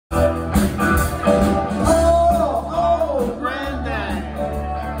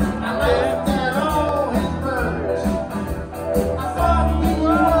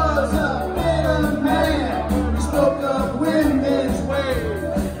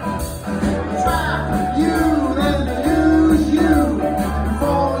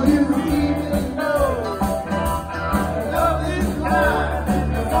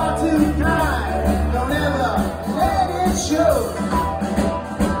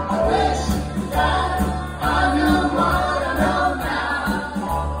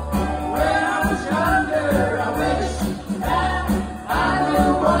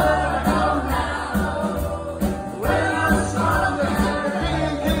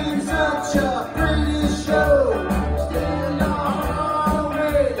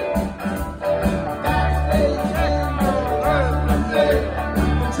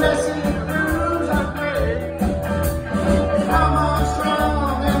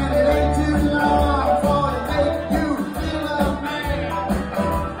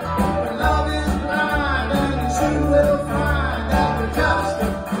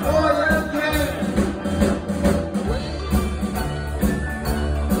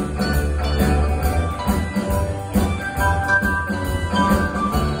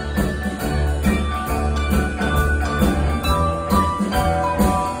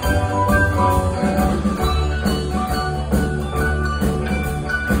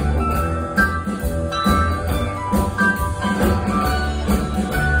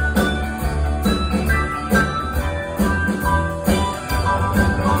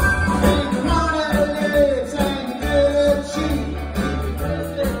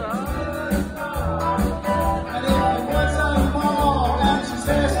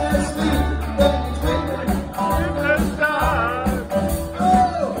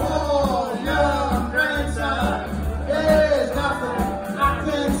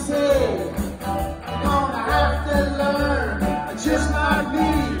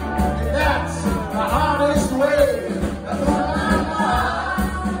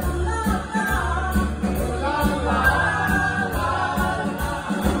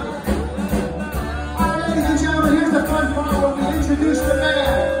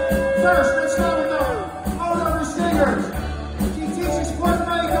First, let's start with the Holdover singers. She teaches fourth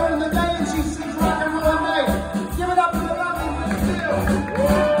grade during the day and she sings rock and roll at night. Give it up for the lovely Miss Bill.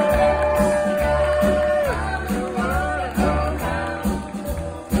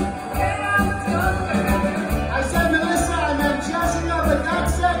 I said Melissa, I meant Jessica, but that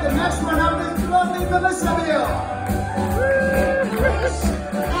said the next one up is lovely Melissa Bill.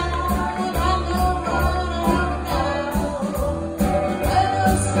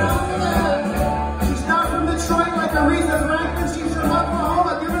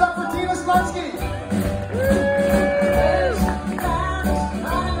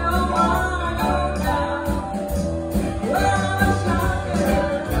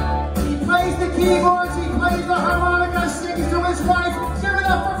 Keyboards, he plays the harmonica, sings to his wife. Give it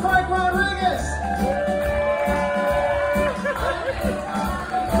up for Frank Rodriguez.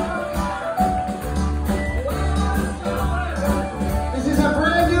 This is a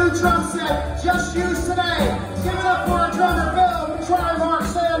brand new drum set, just used today. Give it up for our drummer Bill and try Mark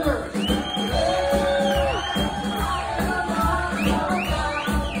Sanders.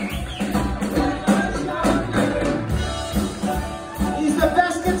 He's the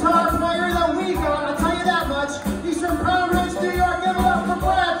best guitar player that we got, I'll tell you that much. He's from Pound Ridge, New York. Give it up for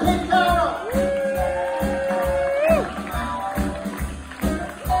Brad Pink Carroll.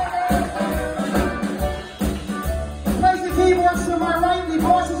 He plays the keyboards to my right and he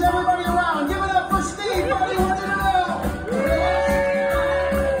bosses everybody around. Give it up for Steve, buddy, what did you do?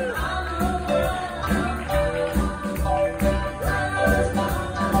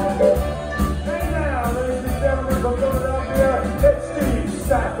 Hey now, ladies and gentlemen from Philadelphia, it's Steve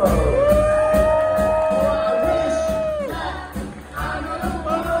Saphos.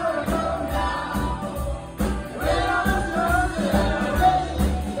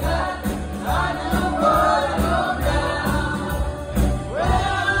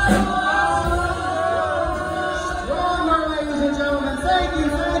 I